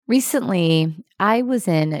Recently, I was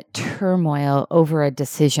in turmoil over a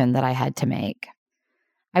decision that I had to make.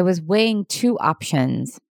 I was weighing two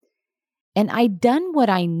options, and I'd done what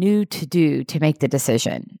I knew to do to make the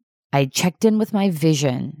decision. I'd checked in with my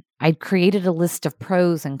vision. I'd created a list of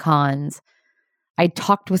pros and cons. I'd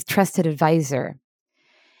talked with trusted advisor.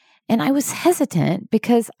 And I was hesitant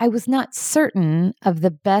because I was not certain of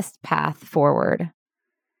the best path forward.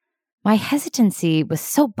 My hesitancy was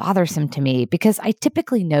so bothersome to me because I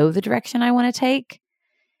typically know the direction I want to take.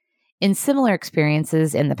 In similar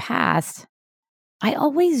experiences in the past, I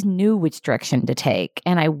always knew which direction to take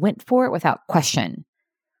and I went for it without question.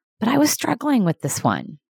 But I was struggling with this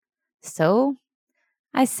one. So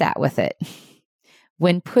I sat with it.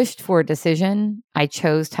 When pushed for a decision, I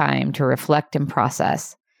chose time to reflect and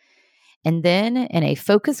process. And then, in a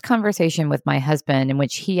focused conversation with my husband, in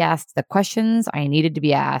which he asked the questions I needed to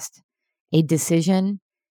be asked, a decision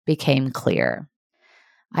became clear.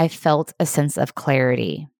 I felt a sense of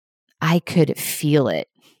clarity. I could feel it.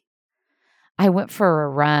 I went for a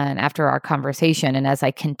run after our conversation, and as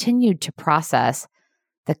I continued to process,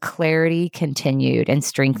 the clarity continued and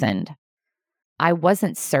strengthened. I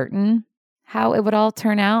wasn't certain how it would all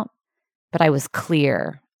turn out, but I was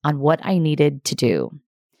clear on what I needed to do.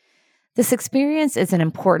 This experience is an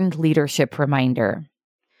important leadership reminder.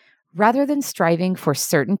 Rather than striving for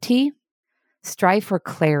certainty, strive for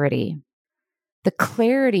clarity. The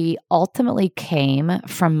clarity ultimately came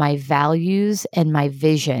from my values and my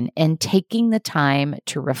vision and taking the time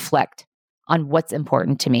to reflect on what's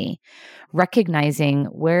important to me, recognizing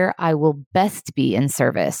where I will best be in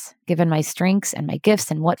service, given my strengths and my gifts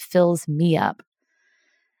and what fills me up.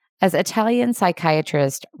 As Italian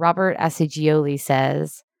psychiatrist Robert Assagioli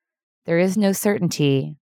says, there is no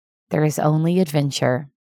certainty, there is only adventure.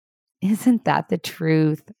 Isn't that the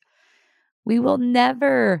truth? We will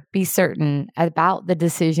never be certain about the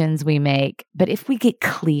decisions we make, but if we get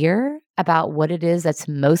clear about what it is that's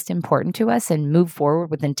most important to us and move forward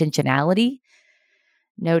with intentionality,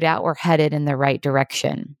 no doubt we're headed in the right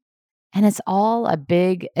direction. And it's all a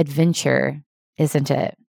big adventure, isn't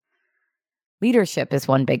it? Leadership is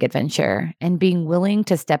one big adventure, and being willing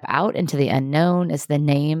to step out into the unknown is the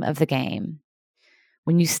name of the game.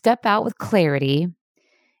 When you step out with clarity,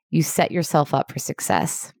 you set yourself up for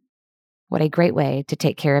success. What a great way to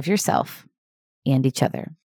take care of yourself and each other.